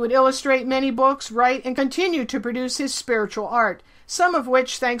 He would illustrate many books, write, and continue to produce his spiritual art, some of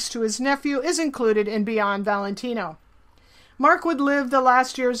which, thanks to his nephew, is included in Beyond Valentino. Mark would live the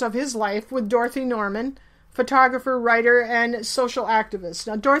last years of his life with Dorothy Norman, photographer, writer, and social activist.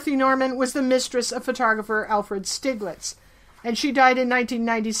 Now, Dorothy Norman was the mistress of photographer Alfred Stieglitz, and she died in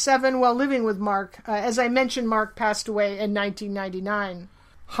 1997 while living with Mark. As I mentioned, Mark passed away in 1999.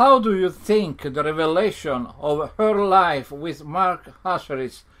 How do you think the revelation of her life with Mark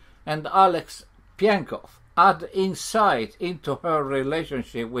Hasselriis and Alex Piankoff add insight into her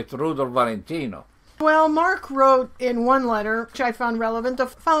relationship with Rudolph Valentino? Well, Mark wrote in one letter, which I found relevant, the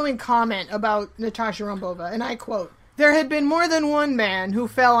following comment about Natacha Rambova, and I quote, "There had been more than one man who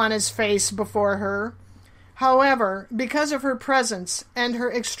fell on his face before her. However, because of her presence and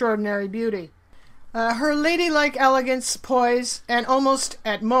her extraordinary beauty, her ladylike elegance, poise, and almost,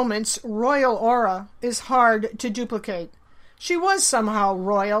 at moments, royal aura is hard to duplicate. She was somehow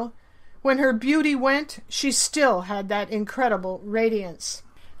royal. When her beauty went, she still had that incredible radiance."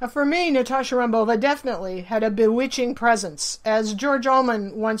 For me, Natacha Rambova definitely had a bewitching presence, as George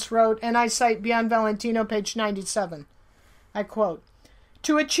Ullman once wrote, and I cite Beyond Valentino, page 97. I quote,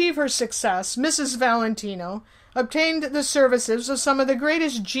 "To achieve her success, Mrs. Valentino obtained the services of some of the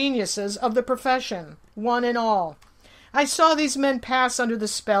greatest geniuses of the profession, one and all. I saw these men pass under the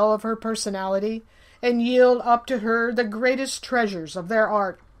spell of her personality and yield up to her the greatest treasures of their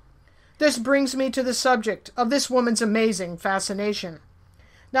art. This brings me to the subject of this woman's amazing fascination.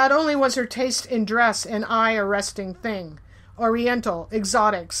 Not only was her taste in dress an eye-arresting thing, oriental,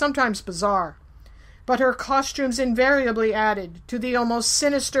 exotic, sometimes bizarre, but her costumes invariably added to the almost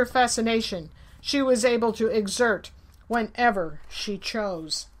sinister fascination she was able to exert whenever she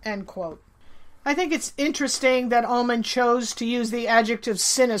chose." End quote. I think it's interesting that Ullman chose to use the adjective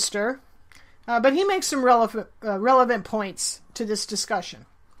sinister, but he makes some relevant points to this discussion.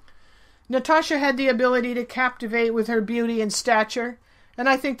 Natacha had the ability to captivate with her beauty and stature, and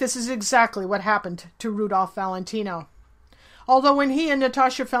I think this is exactly what happened to Rudolph Valentino. Although when he and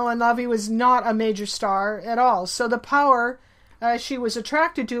Natacha fell in love, he was not a major star at all, so the power she was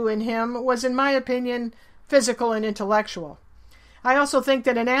attracted to in him was, in my opinion, physical and intellectual. I also think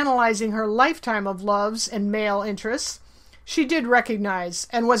that in analyzing her lifetime of loves and male interests, she did recognize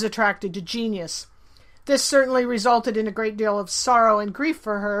and was attracted to genius. This certainly resulted in a great deal of sorrow and grief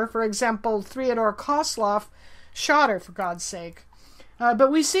for her. For example, Theodor Kozlov shot her, for God's sake.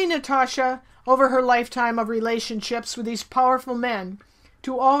 But we see Natacha, over her lifetime of relationships with these powerful men,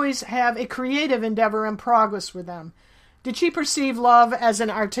 to always have a creative endeavor and progress with them. Did she perceive love as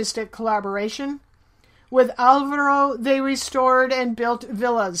an artistic collaboration? With Alvaro, they restored and built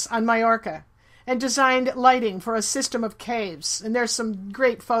villas on Majorca and designed lighting for a system of caves. And there's some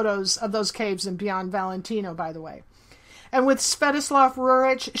great photos of those caves in Beyond Valentino, by the way. and with Svetoslav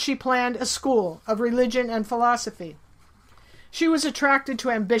Ruric she planned a school of religion and philosophy. She was attracted to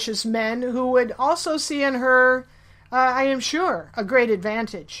ambitious men who would also see in her, I am sure, a great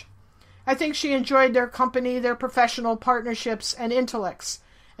advantage. I think she enjoyed their company, their professional partnerships, and intellects,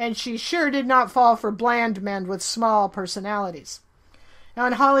 and she sure did not fall for bland men with small personalities. Now,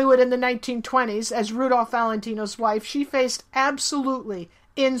 in Hollywood in the 1920s, as Rudolph Valentino's wife, she faced absolutely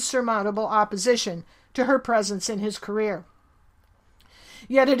insurmountable opposition to her presence in his career.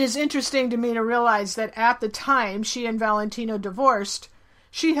 Yet it is interesting to me to realize that at the time she and Valentino divorced,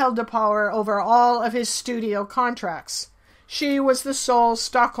 she held the power over all of his studio contracts. She was the sole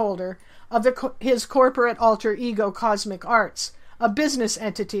stockholder of his corporate alter ego Cosmic Arts, a business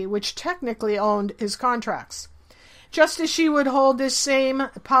entity which technically owned his contracts. Just as she would hold this same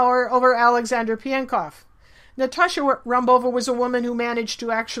power over Alexander Piankoff. Natacha Rambova was a woman who managed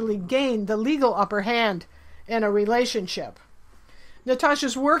to actually gain the legal upper hand in a relationship.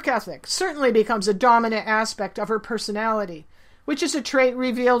 Natasha's work ethic certainly becomes a dominant aspect of her personality, which is a trait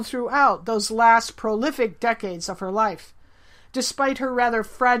revealed throughout those last prolific decades of her life. Despite her rather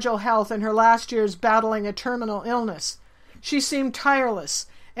fragile health and her last years battling a terminal illness, she seemed tireless,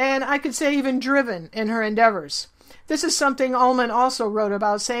 and I could say even driven in her endeavors. This is something Ullman also wrote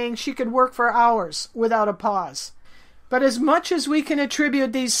about, saying she could work for hours without a pause. But as much as we can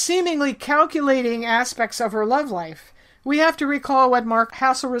attribute these seemingly calculating aspects of her love life, we have to recall what Mark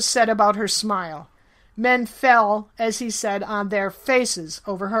Hasselriis said about her smile. Men fell, as he said, on their faces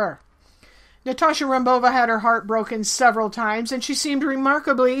over her. Natacha Rambova had her heart broken several times, and she seemed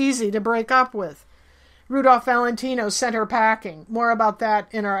remarkably easy to break up with. Rudolph Valentino sent her packing. More about that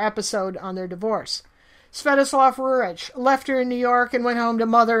in our episode on their divorce. Svetoslav Ruric left her in New York and went home to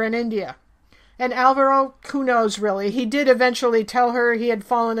mother in India. And Alvaro, who knows really, he did eventually tell her he had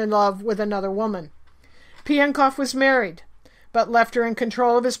fallen in love with another woman. Piankoff was married, but left her in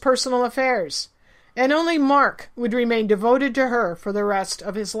control of his personal affairs, and only Mark would remain devoted to her for the rest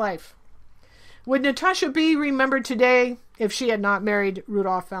of his life. Would Natasha be remembered today if she had not married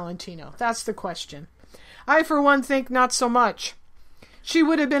Rudolph Valentino? That's the question. I, for one, think not so much. She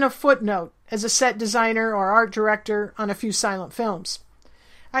would have been a footnote as a set designer or art director on a few silent films.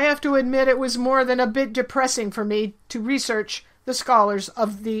 I have to admit it was more than a bit depressing for me to research the scholars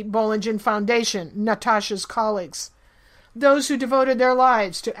of the Bollingen Foundation, Natasha's colleagues, those who devoted their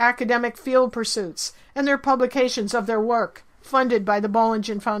lives to academic field pursuits and their publications of their work, funded by the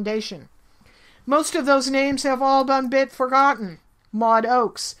Bollingen Foundation. Most of those names have all been a bit forgotten. Maud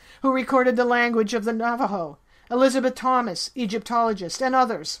Oakes, who recorded the language of the Navajo, Elizabeth Thomas, Egyptologist, and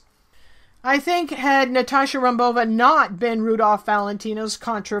others. I think had Natacha Rambova not been Rudolph Valentino's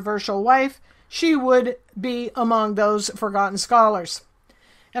controversial wife, she would be among those forgotten scholars.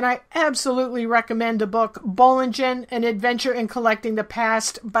 And I absolutely recommend the book Bollingen, An Adventure in Collecting the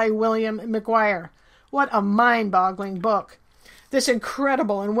Past by William McGuire. What a mind-boggling book. This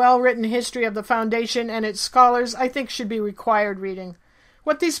incredible and well-written history of the Foundation and its scholars I think should be required reading.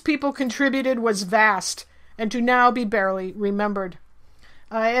 What these people contributed was vast, and to now be barely remembered.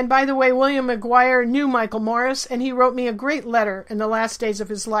 And by the way, William McGuire knew Michael Morris, and he wrote me a great letter in the last days of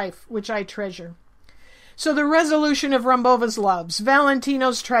his life, which I treasure. So the resolution of Rambova's loves,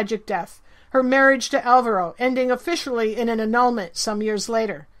 Valentino's tragic death, her marriage to Alvaro, ending officially in an annulment some years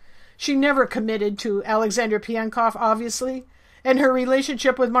later. She never committed to Alexander Piankoff, obviously, and her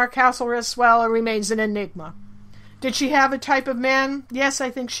relationship with Mark Hasselriis, well, it remains an enigma. Did she have a type of man? Yes, I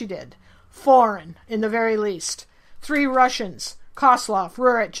think she did. Foreign, in the very least. 3 Russians, Kozlov,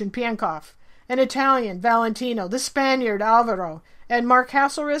 Ruric, and Piankoff. An Italian, Valentino, the Spaniard, Alvaro, and Mark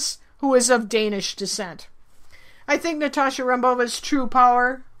Hasselriis, who is of Danish descent. I think Natacha Rambova's true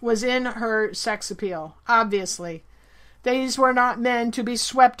power was in her sex appeal, obviously. These were not men to be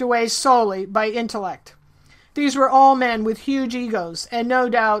swept away solely by intellect. These were all men with huge egos and no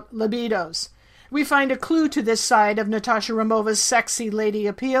doubt libidos. We find a clue to this side of Natacha Rambova's sexy lady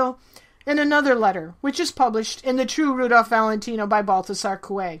appeal in another letter, which is published in The True Rudolph Valentino by Balthasar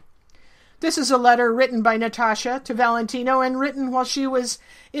Coué. This is a letter written by Natasha to Valentino and written while she was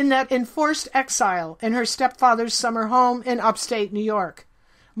in that enforced exile in her stepfather's summer home in upstate New York.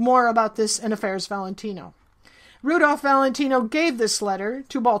 More about this in Affairs Valentino. Rudolph Valentino gave this letter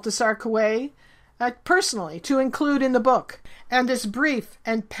to Balthasar Coué personally to include in the book, and this brief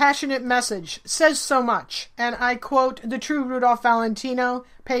and passionate message says so much, and I quote The True Rudolph Valentino,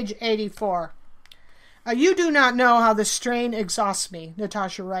 page 84. You do not know how the strain exhausts me,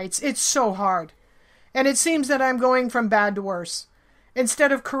 Natasha writes. It's so hard. And it seems that I'm going from bad to worse,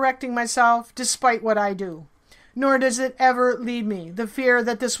 instead of correcting myself despite what I do. Nor does it ever leave me the fear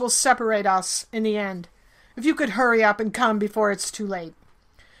that this will separate us in the end. If you could hurry up and come before it's too late.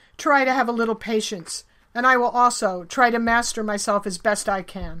 Try to have a little patience, and I will also try to master myself as best I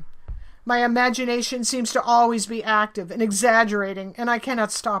can. My imagination seems to always be active and exaggerating, and I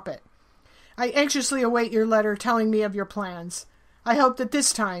cannot stop it. I anxiously await your letter telling me of your plans. I hope that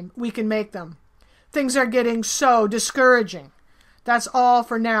this time we can make them. Things are getting so discouraging. That's all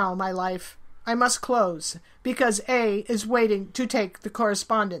for now, my life. I must close, because A is waiting to take the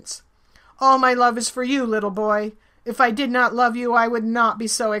correspondence. All my love is for you, little boy. If I did not love you, I would not be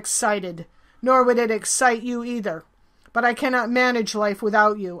so excited, nor would it excite you either. But I cannot manage life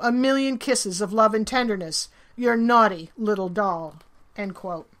without you. A million kisses of love and tenderness, your naughty little doll." End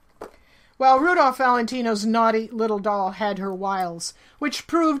quote. Well, Rudolph Valentino's naughty little doll had her wiles, which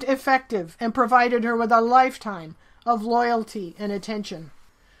proved effective and provided her with a lifetime of loyalty and attention.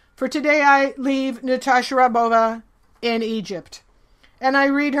 For today I leave Natacha Rambova in Egypt, and I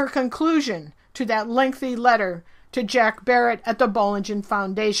read her conclusion to that lengthy letter to Jack Barrett at the Bollingen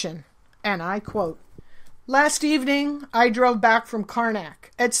Foundation, and I quote, "Last evening I drove back from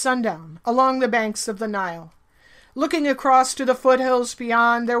Karnak at sundown along the banks of the Nile. Looking across to the foothills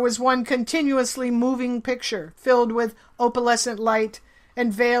beyond, there was one continuously moving picture filled with opalescent light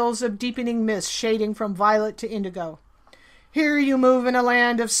and veils of deepening mist shading from violet to indigo. Here you move in a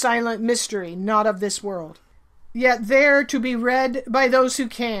land of silent mystery, not of this world. Yet there to be read by those who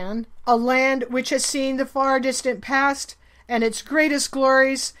can, a land which has seen the far distant past and its greatest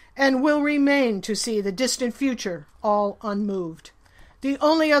glories, and will remain to see the distant future, all unmoved. The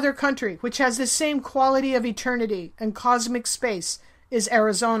only other country which has the same quality of eternity and cosmic space is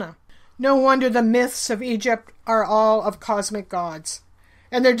Arizona. No wonder the myths of Egypt are all of cosmic gods,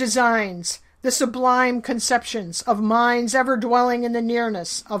 and their designs, the sublime conceptions of minds ever dwelling in the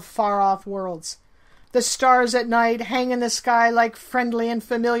nearness of far-off worlds. The stars at night hang in the sky like friendly and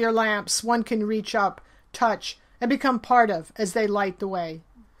familiar lamps one can reach up, touch, and become part of as they light the way.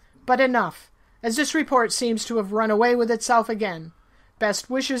 But enough, as this report seems to have run away with itself again. Best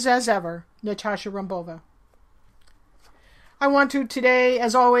wishes as ever, Natacha Rambova." I want to today,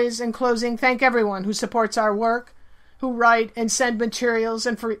 as always, in closing, thank everyone who supports our work, who write and send materials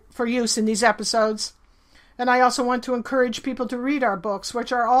and for use in these episodes. And I also want to encourage people to read our books,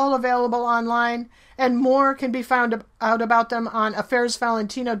 which are all available online, and more can be found out about them on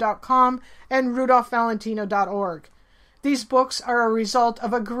affairsvalentino.com and rudolphvalentino.org. These books are a result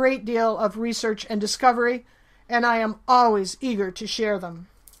of a great deal of research and discovery, and I am always eager to share them.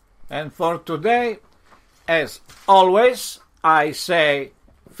 And for today, as always, I say,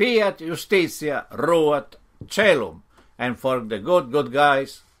 Fiat Justitia Ruat Celum. And for the good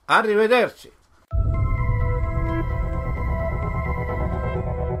guys, arrivederci.